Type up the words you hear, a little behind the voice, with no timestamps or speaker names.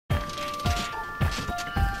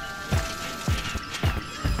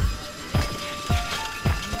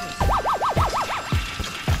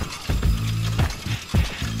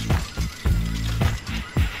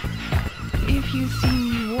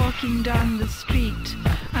walking down the street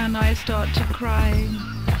and I start to cry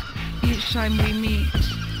each time we meet.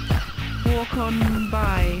 Walk on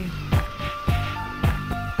by.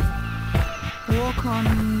 Walk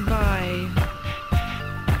on by.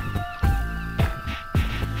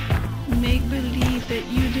 Make believe that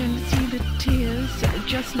you don't see the tears.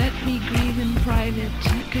 Just let me grieve in private,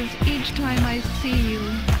 'cause each time I see you,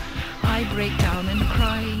 I break down and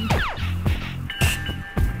cry.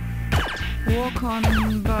 Walk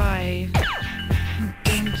on by.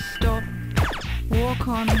 Don't stop. Walk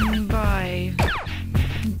on by.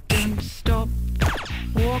 Don't stop.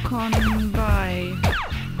 Walk on by.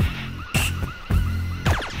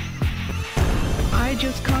 I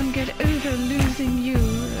just can't get over losing you.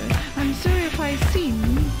 I'm sorry if I seem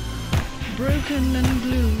broken and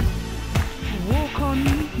blue. Walk on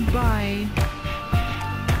by.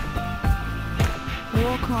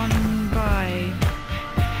 Walk on by.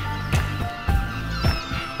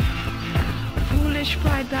 Foolish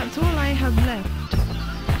pride, that's all I have left.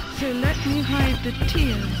 So let me hide the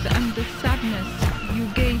tears and the sadness you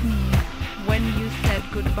gave me when you said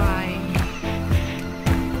goodbye.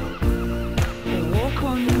 Walk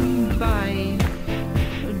on by.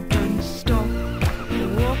 Don't stop.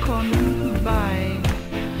 Walk on by.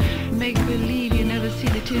 Make believe you never see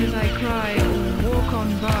the tears I cry. Walk on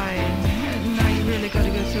by.